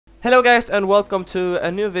Hello guys and welcome to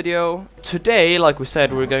a new video. Today, like we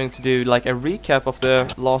said, we're going to do like a recap of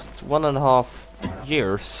the last 1.5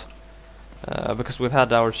 years. Because we've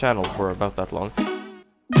had our channel for about that long.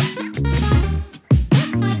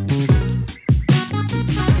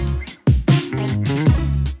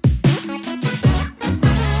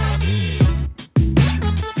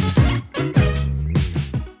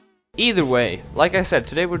 Either way, like I said,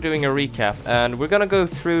 today we're doing a recap and we're gonna go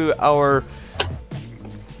through our...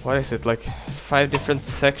 what is it, like 5 different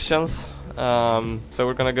sections. So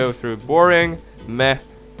we're gonna go through boring, meh,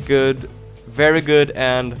 good, very good,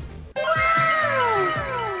 and...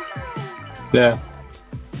 yeah.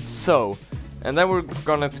 So, and then we're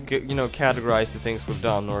gonna categorize the things we've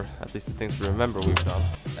done, or at least the things we remember we've done.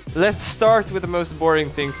 Let's start with the most boring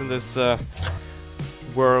things in this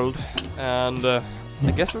world, and I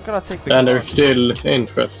guess we're gonna take the... and they're still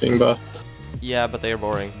interesting, but... yeah, but they're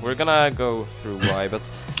boring. We're gonna go through why, but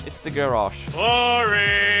it's the garage.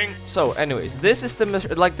 Boring! So, anyways, this is the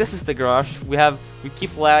this is the garage. We keep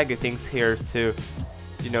laggy things here to,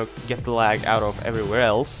 get the lag out of everywhere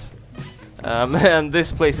else. And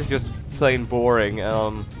this place is just plain boring.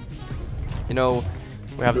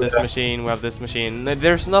 We have this machine, we have this machine.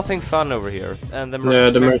 There's nothing fun over here. And the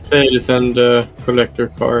Mercedes and the collector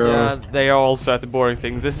car. Yeah, they are also at the boring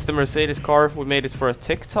thing. This is the Mercedes car. We made it for a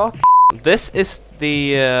TikTok. This is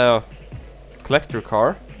the collector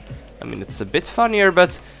car. I mean, it's a bit funnier,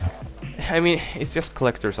 but I mean, it's just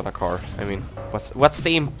collectors on a car. I mean, what's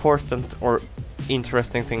the important or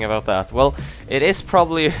interesting thing about that? Well, it is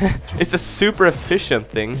probably it's a super efficient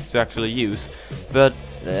thing to actually use, but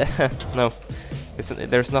no,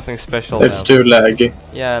 there's nothing special. It's too laggy.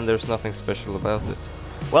 Yeah, and there's nothing special about it.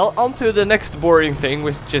 Well, on to the next boring thing,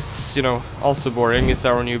 which is also boring, is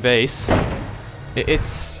our new base.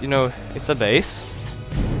 It's a base,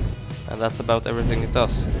 and that's about everything it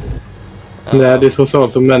does. Yeah, this was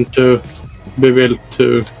also meant to be built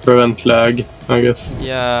to prevent lag, I guess.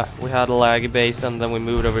 Yeah, we had a lag base, and then we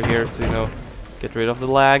moved over here to get rid of the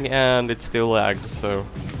lag, and it still lagged. So,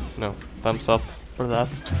 thumbs up for that.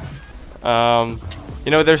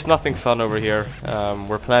 There's nothing fun over here.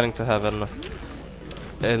 We're planning to have a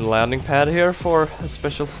landing pad here for a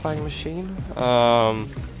special flying machine. Yeah,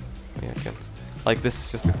 I can't. Like, this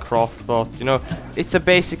is just a craft spot, it's a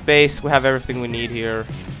basic base, we have everything we need here.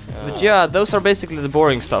 But yeah, those are basically the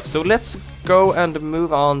boring stuff. So let's go and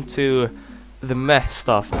move on to the meh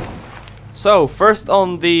stuff. So, first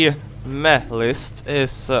on the meh list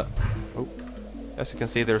is... as you can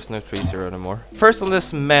see, there's no trees here anymore. First on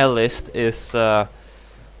this meh list is,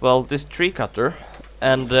 well, this tree cutter.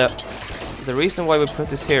 And the reason why we put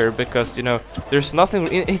this here, because, there's nothing...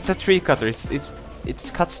 it's a tree cutter,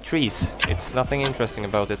 it cuts trees. It's nothing interesting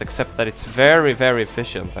about it, except that it's very, very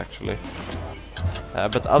efficient, actually.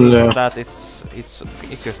 But other than that, it's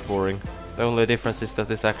just boring. The only difference is that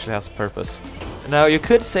this actually has a purpose. Now, you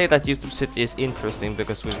could say that YouTube City is interesting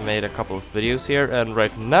because we've made a couple of videos here, and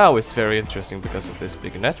right now it's very interesting because of this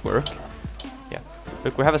big network. Yeah,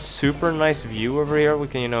 look, we have a super nice view over here. We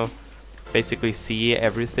can, basically see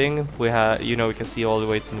everything. We have, we can see all the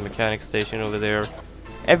way to the mechanic station over there.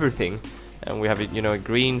 Everything. And we have a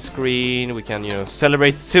green screen. We can,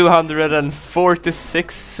 celebrate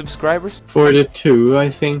 246 subscribers. 42, I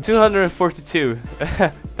think. 242.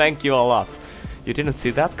 Thank you a lot. You didn't see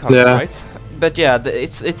that coming, right? But yeah,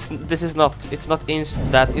 this is not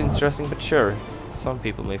that interesting, but sure, some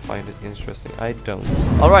people may find it interesting. I don't.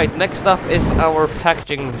 All right, next up is our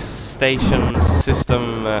packaging station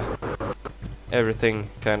system, everything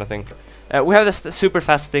kind of thing. We have this super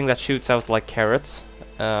fast thing that shoots out like carrots.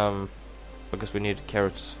 Because we need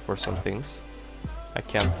carrots for some things. I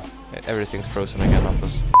can't. Everything's frozen again on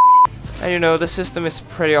us. And the system is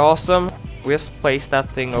pretty awesome. We just place that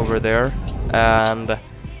thing over there, and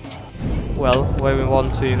well, when we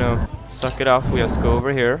want to, suck it up, we just go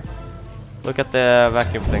over here. Look at the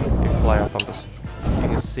vacuum thing. You fly up on this. You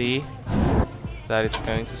can see that it's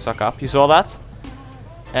going to suck up. You saw that?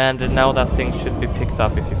 And now that thing should be picked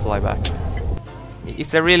up if you fly back.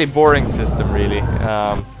 It's a really boring system, really.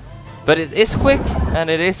 But it is quick and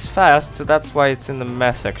it is fast, so that's why it's in the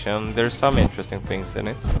meh section. There's some interesting things in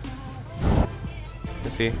it. You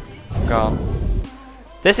see? Gone.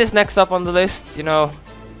 This is next up on the list.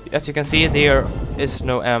 As you can see, there is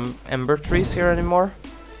no ember trees here anymore.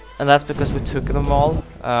 And that's because we took them all.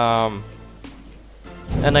 And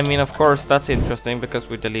I mean, of course, that's interesting because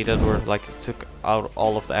we deleted or took out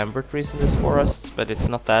all of the ember trees in this forest, but it's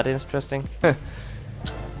not that interesting.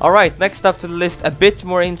 Alright, next up to the list, a bit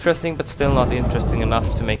more interesting, but still not interesting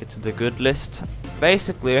enough to make it to the good list.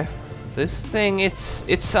 Basically, This thing,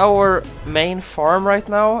 it's our main farm right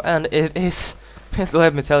now, and it is,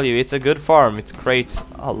 let me tell you, it's a good farm. It creates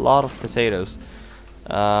a lot of potatoes.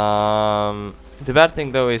 The bad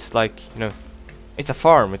thing though is, like, you know, it's a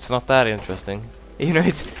farm. It's not that interesting. You know,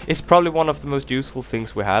 it's probably one of the most useful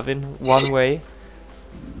things we have in one way,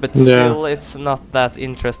 but still, it's not that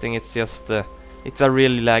interesting. It's just it's a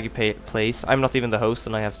really laggy place. I'm not even the host,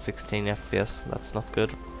 and I have 16 FPS. That's not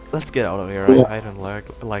good. Let's get out of here. I don't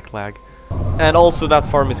like lag. And also, that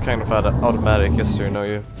farm is kind of automatic, just so you know.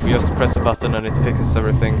 You just press a button and it fixes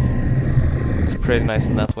everything. It's pretty nice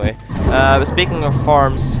in that way. Speaking of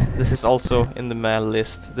farms, this is also in the mail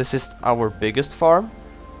list. This is our biggest farm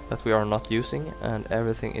that we are not using, and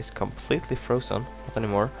everything is completely frozen. Not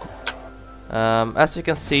anymore. As you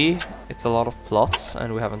can see, it's a lot of plots,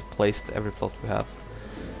 and we haven't placed every plot we have.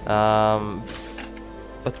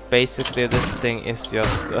 But basically, this thing is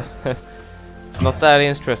just it's not that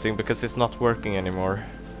interesting because it's not working anymore.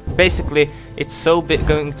 Basically, it's so big,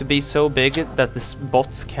 going to be so big that the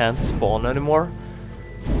bots can't spawn anymore.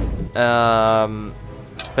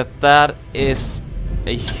 But that is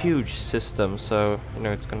a huge system, so you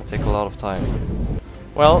know it's gonna take a lot of time.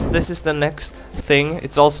 Well, this is the next thing.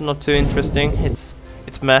 It's also not too interesting. It's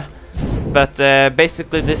meh. But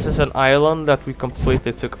basically, this is an island that we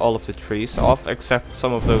completely took all of the trees off, except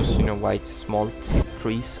some of those, you know, white small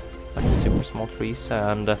trees, like the super small trees,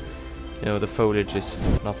 and you know, the foliage is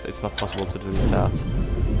not. It's not possible to do that.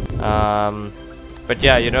 But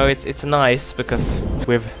yeah, you know, it's nice because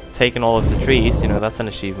we've taken all of the trees. You know, that's an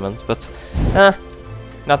achievement. But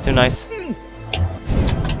not too nice.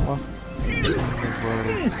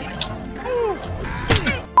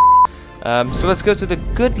 So let's go to the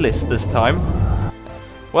good list this time.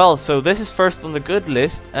 Well, so this is first on the good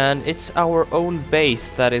list, and it's our own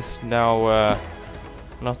base that is now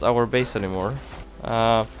not our base anymore.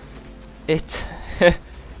 It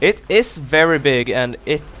it is very big, and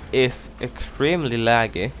it is extremely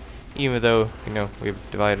laggy, even though, you know, we've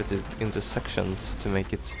divided it into sections to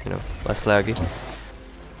make it, you know, less laggy.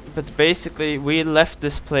 But basically, we left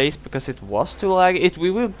this place because it was too laggy. We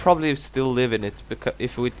would probably still live in it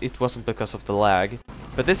if it wasn't because of the lag.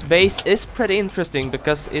 But this base is pretty interesting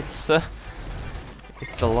because it's a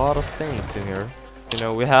lot of things in here. You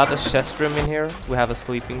know, we had a chest room in here. We have a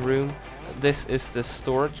sleeping room. This is the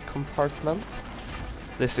storage compartment.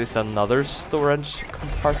 This is another storage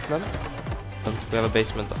compartment. And we have a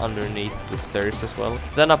basement underneath the stairs as well.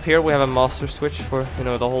 Then up here we have a master switch for, you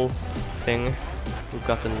know, the whole thing. We've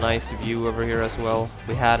got a nice view over here as well.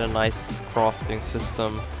 We had a nice crafting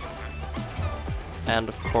system. And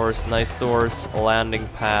of course, nice doors, a landing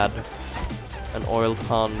pad, an oil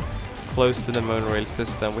pond, close to the monorail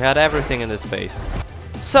system. We had everything in this base.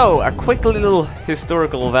 So, a quick little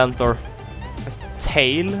historical event, or a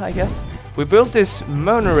tale, I guess. We built this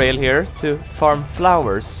monorail here to farm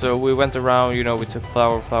flowers. So we went around, you know, we took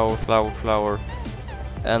flower,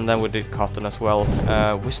 and then we did cotton as well.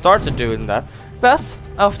 We started doing that. But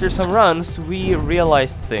after some runs, we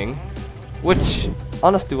realized a thing, which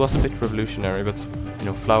honestly was a bit revolutionary, but you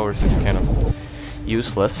know, flowers is kind of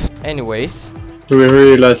useless. Anyways, we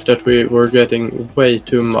realized that we were getting way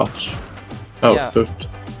too much output.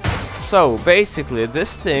 Yeah. So basically,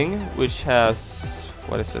 this thing, which has,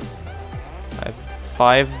 what is it?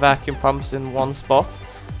 5 vacuum pumps in one spot,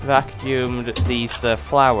 vacuumed these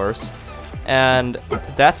flowers. And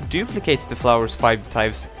that duplicates the flowers 5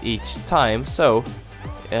 times each time, so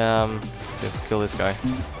just kill this guy.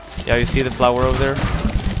 Yeah, you see the flower over there?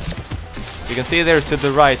 You can see there to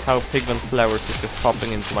the right how pigment flowers is just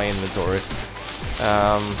popping into my inventory.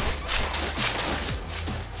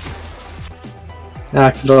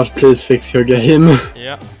 Axelot, please fix your game.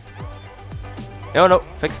 Yeah. Oh no,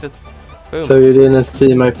 fixed it. Boom. So you didn't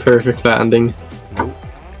see my perfect landing. Nope.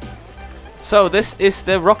 So this is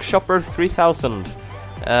the Rock Chopper 3000.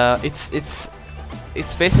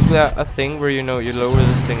 It's basically a thing where, you know, you lower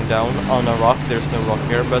this thing down on a rock. There's no rock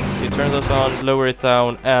here, but you turn those on, lower it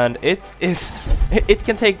down, and it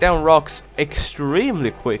can take down rocks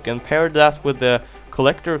extremely quick. And pair that with the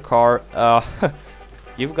collector car,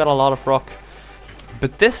 you've got a lot of rock.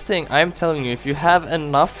 But this thing, I'm telling you, if you have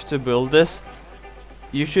enough to build this,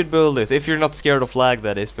 you should build it. If you're not scared of lag,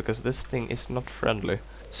 that is, because this thing is not friendly.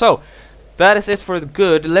 So that is it for the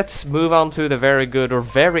good. Let's move on to the very good or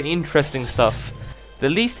very interesting stuff. The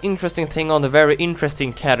least interesting thing on the very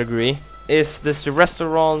interesting category is this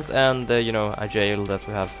restaurant and, you know, a jail that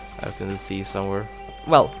we have out in the sea somewhere.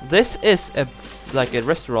 Well, this is like a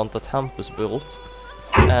restaurant that Hampus built,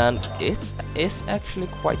 and it is actually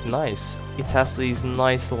quite nice. It has these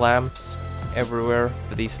nice lamps everywhere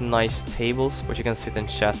with these nice tables which you can sit and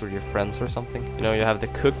chat with your friends or something. You know, you have the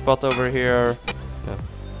cookbot over here. You know,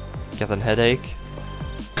 get a headache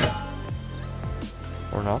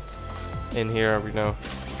or not. In here, you know,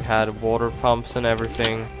 we had water pumps and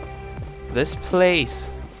everything. This place,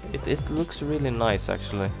 it looks really nice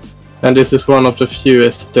actually. And this is one of the few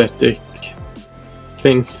aesthetic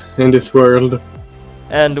things in this world.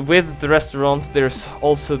 And with the restaurant, there's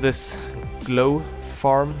also this glow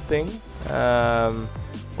farm thing,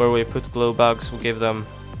 where we put glow bugs. We give them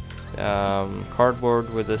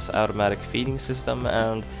cardboard with this automatic feeding system,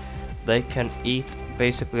 and they can eat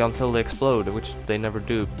basically until they explode, which they never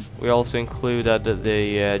do. We also included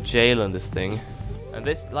the jail in this thing, and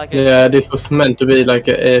this this was meant to be like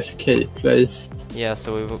a AFK place. Yeah,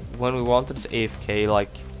 so when we wanted to AFK, like,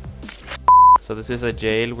 so this is a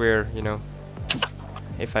jail where, you know,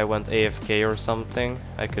 if I went AFK or something,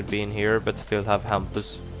 I could be in here but still have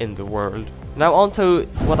Hampus in the world. Now on to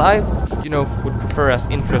what I, you know, would prefer as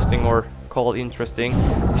interesting, or call interesting,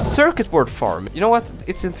 circuit board farm. You know what?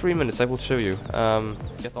 It's in 3 minutes. I will show you.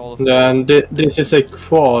 Get all of and this is a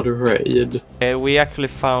quad raid. We actually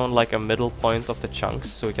found like a middle point of the chunks,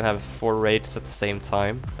 so we can have 4 raids at the same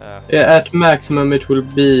time. Yeah, at maximum it will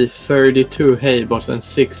be 32 haybots and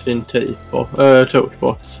 16 tote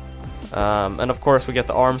bots. And of course we get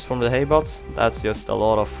the arms from the haybots. That's just a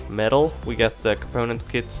lot of metal. We get the component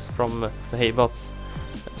kits from the haybots,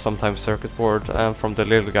 sometimes circuit board, and from the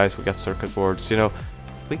little guys we get circuit boards. You know,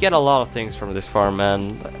 we get a lot of things from this farm,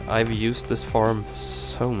 and I've used this farm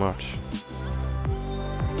so much.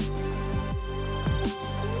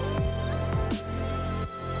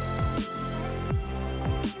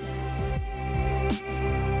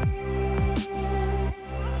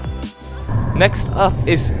 Next up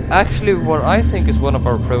is actually what I think is one of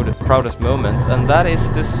our proudest moments, and that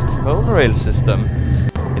is this monorail system.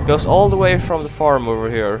 It goes all the way from the farm over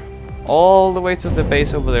here, all the way to the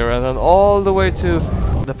base over there, and then all the way to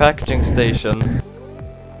the packaging station.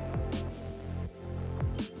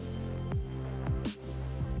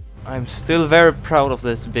 I'm still very proud of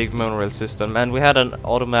this big monorail system, and we had an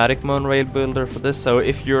automatic monorail builder for this, so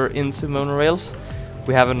if you're into monorails,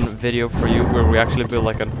 we have a video for you where we actually build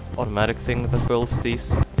like an automatic thing that builds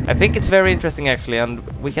these. I think it's very interesting actually, and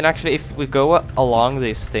we can actually, if we go along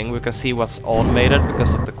this thing, we can see what's automated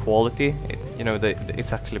because of the quality. You know,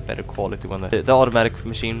 it's actually better quality when the automatic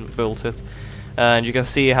machine builds it. And you can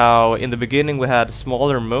see how in the beginning we had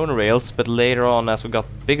smaller monorails, but later on, as we got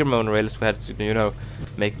bigger monorails, we had to, you know,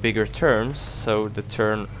 make bigger turns. So the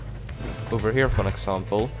turn over here, for an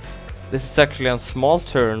example, this is actually a small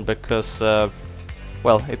turn because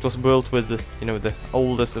well, it was built with, you know, the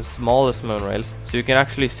oldest and smallest monorails. So you can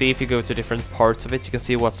actually see, if you go to different parts of it, you can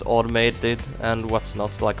see what's automated and what's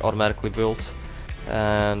not, like automatically built.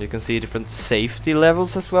 And you can see different safety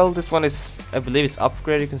levels as well. This one is, I believe it's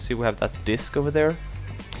upgraded. You can see we have that disc over there.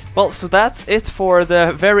 Well, so that's it for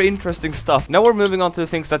the very interesting stuff. Now we're moving on to the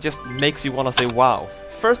things that just makes you want to say wow.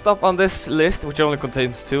 First up on this list, which only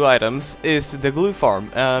contains 2 items, is the glue farm.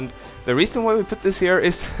 And the reason why we put this here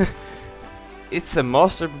is it's a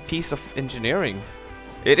masterpiece of engineering.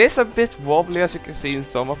 It is a bit wobbly, as you can see in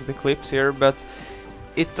some of the clips here, but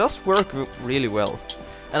it does work really well.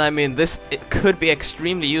 And I mean, it could be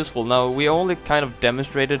extremely useful. Now, we only kind of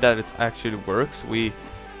demonstrated that it actually works. We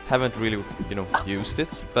haven't really, you know, used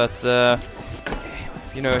it, but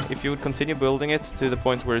you know, if you would continue building it to the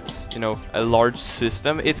point where it's, you know, a large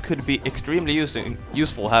system, it could be extremely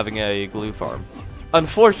useful having a glue farm.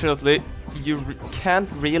 Unfortunately, you can't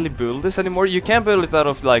really build this anymore. You can build it out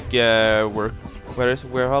of like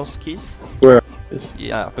warehouse keys.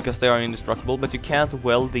 Yeah, because they are indestructible. But you can't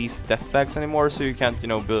weld these death bags anymore, so you can't, you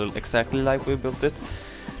know, build exactly like we built it.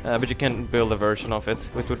 But you can build a version of it,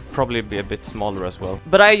 which would probably be a bit smaller as well.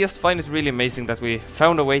 But I just find it really amazing that we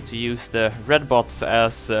found a way to use the red bots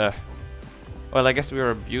as well, I guess we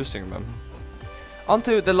are abusing them. On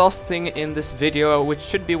to the last thing in this video, which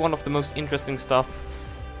should be one of the most interesting stuff.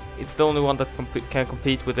 It's the only one that can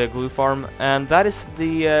compete with the glue farm, and that is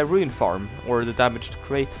the ruin farm, or the damaged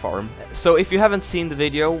crate farm. So if you haven't seen the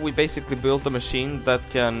video, we basically built a machine that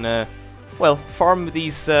can, well, farm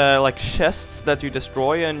these like chests that you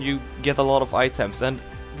destroy, and you get a lot of items. And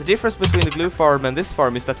the difference between the glue farm and this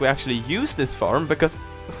farm is that we actually use this farm because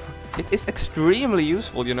it is extremely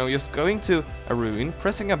useful, you know, just going to a ruin,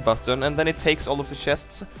 pressing a button, and then it takes all of the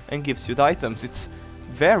chests and gives you the items. It's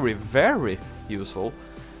very, very useful.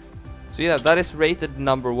 So yeah, that is rated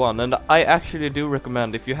number 1, and I actually do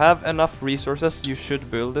recommend, if you have enough resources, you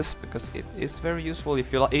should build this, because it is very useful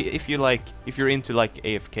if you're into like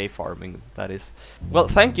AFK farming, that is. Well,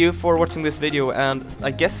 thank you for watching this video, and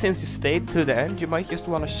I guess since you stayed to the end, you might just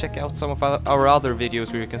want to check out some of our other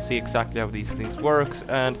videos where you can see exactly how these things works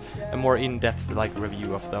and a more in-depth like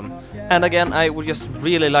review of them. And again, I would just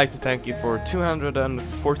really like to thank you for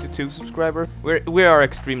 242 subscribers. We are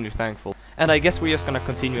extremely thankful. And I guess we're just gonna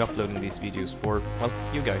continue uploading these videos for, well,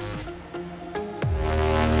 you guys.